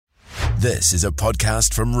This is a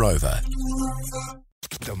podcast from Rover.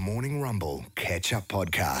 The Morning Rumble Catch-Up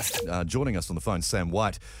Podcast. Joining us on the phone, Sam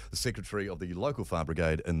White, the Secretary of the local fire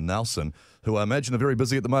brigade in Nelson, who I imagine are very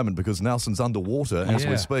busy at the moment because Nelson's underwater as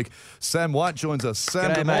we speak. Sam White joins us.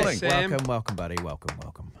 Sam, good morning. Sam. Welcome, buddy. Welcome.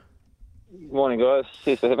 Morning, guys.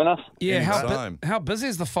 Cheers for having us. Yeah, how busy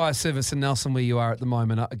is the fire service in Nelson where you are at the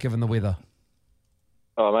moment, given the weather?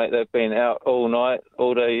 Oh, mate, they've been out all night,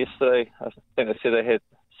 all day yesterday. I think they said they had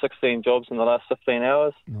 16 jobs in the last 15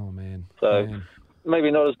 hours. Oh, man. So maybe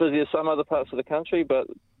not as busy as some other parts of the country, but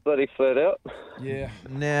bloody flat out. Yeah.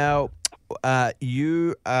 Now,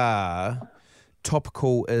 you are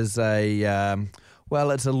topical as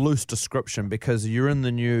it's a loose description because you're in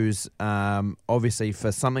the news, obviously,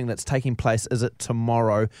 for something that's taking place. Is it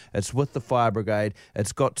tomorrow? It's with the fire brigade.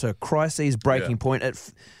 It's got to crises breaking point.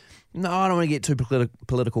 No, I don't want to get too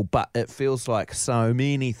political, but it feels like so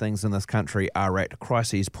many things in this country are at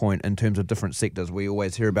crises point in terms of different sectors. We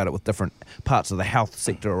always hear about it with different parts of the health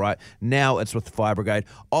sector, right? Now it's with the fire brigade.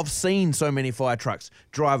 I've seen so many fire trucks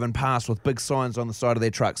driving past with big signs on the side of their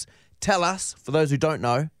trucks. Tell us, for those who don't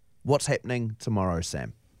know, what's happening tomorrow,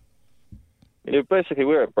 Sam? Yeah, basically,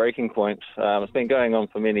 we're at breaking point. It's been going on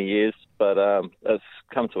for many years, but it's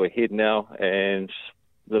come to a head now, and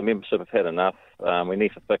the membership have had enough. We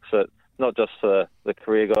need to fix it, not just for the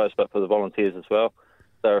career guys, but for the volunteers as well.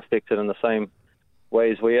 They're affected in the same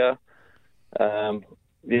ways we are.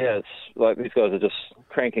 It's like these guys are just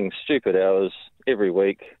cranking stupid hours every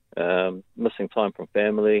week, missing time from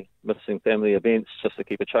family, missing family events just to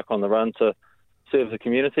keep a truck on the run to serve the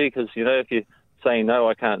community. Because, if you say, no,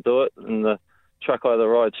 I can't do it, and the truck either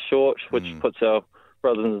rides short, which puts our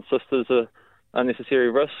brothers and sisters at unnecessary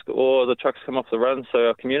risk, or the trucks come off the run, so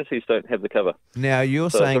our communities don't have the cover. Now you're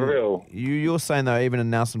saying though, even in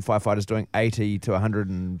Nelson, firefighters doing 80 to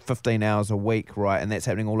 115 hours a week, right? And that's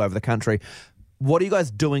happening all over the country. What are you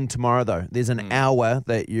guys doing tomorrow, though? There's an hour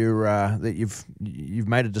that you've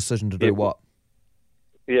made a decision to do what?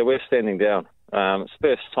 Yeah, we're standing down. It's the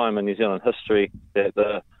first time in New Zealand history that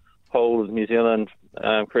the whole New Zealand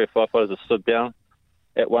career firefighters have stood down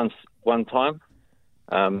at one time.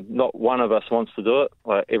 Not one of us wants to do it.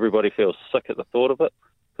 Like, everybody feels sick at the thought of it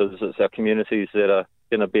because it's our communities that are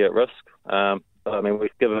going to be at risk.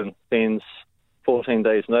 We've given FENS 14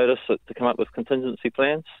 days notice to come up with contingency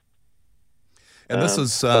plans. And this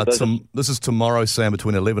is tomorrow, Sam,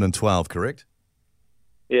 between 11 and 12, correct?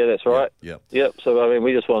 Yeah, that's right. Yep. So,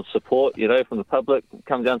 we just want support, from the public.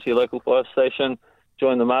 Come down to your local fire station,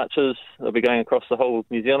 join the marches. They'll be going across the whole of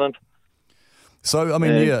New Zealand. So,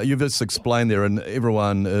 you've just explained there, and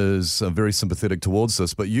everyone is very sympathetic towards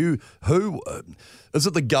this, but who is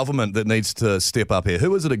it the government that needs to step up here?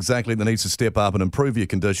 Who is it exactly that needs to step up and improve your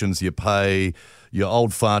conditions, your pay, your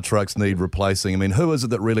old fire trucks need replacing? Who is it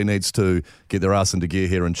that really needs to get their ass into gear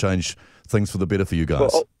here and change things for the better for you guys?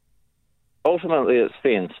 Well, ultimately, it's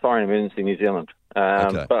FENS, Fire and Emergency New Zealand.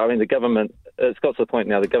 Okay. But, the government, it's got to the point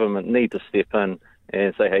now the government need to step in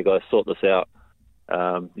and say, hey, guys, sort this out.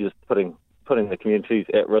 You're just putting the communities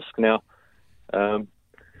at risk now.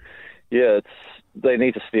 They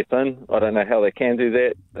need to step in. I don't know how they can do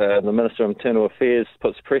that. The Minister of Internal Affairs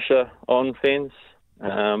puts pressure on FENS,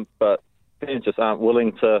 but FENS just aren't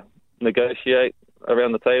willing to negotiate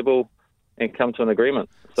around the table and come to an agreement.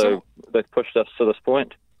 So they've pushed us to this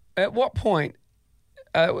point. At what point,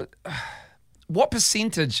 what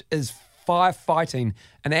percentage is firefighting,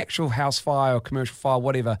 an actual house fire or commercial fire,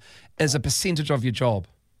 whatever, is a percentage of your job?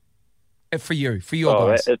 For your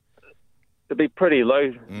guys? It'd be pretty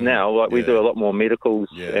low now. We do a lot more medicals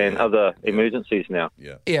and other emergencies now.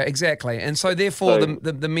 Yeah, exactly. And so therefore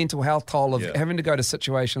the mental health toll of having to go to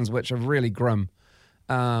situations which are really grim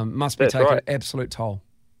must be taking an absolute toll.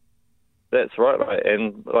 That's right.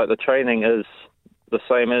 And the training is the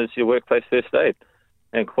same as your workplace first aid.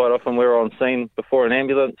 And quite often we're on scene before an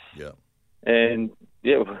ambulance. Yeah. And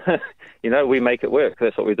we make it work.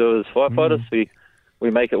 That's what we do as firefighters. We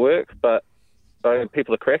make it work, but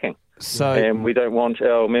people are cracking. And we don't want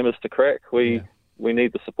our members to crack. We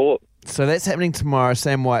need the support. So that's happening tomorrow.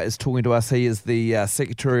 Sam White is talking to us. He is the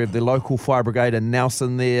Secretary of the local fire brigade in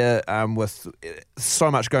Nelson there, with so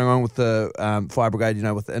much going on with the fire brigade,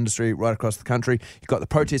 with the industry right across the country. You've got the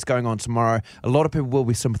protest going on tomorrow. A lot of people will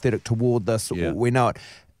be sympathetic toward this. Yeah. We know it.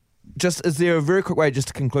 Just, is there a very quick way just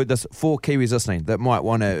to conclude this for Kiwis listening that might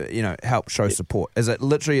want to, help show support? Is it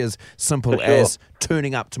literally as simple as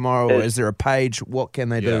turning up tomorrow, or is there a page? What can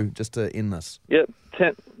they do just to end this? Yep.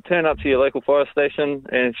 Turn up to your local fire station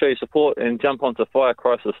and show your support, and jump onto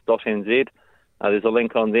firecrisis.nz. There's a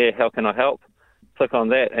link on there, how can I help? Click on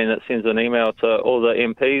that and it sends an email to all the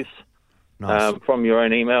MPs Nice. from your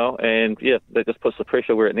own email, and that just puts the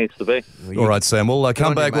pressure where it needs to be. All right, Sam. We'll come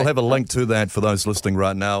on you, back. We'll mate. have a link to that for those listening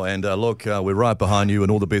right now. And look, we're right behind you,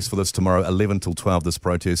 and all the best for this tomorrow, 11 till 12, this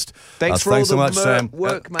protest. Thanks for thanks all so the much, Sam.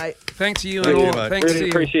 work, mate. Thanks to you Thank and you, all. mate. Thanks Really to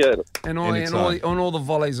you. appreciate it. And all the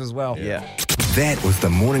volleys as well. Yeah. That was the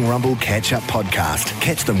Morning Rumble Catch Up Podcast.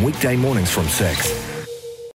 Catch them weekday mornings from 6.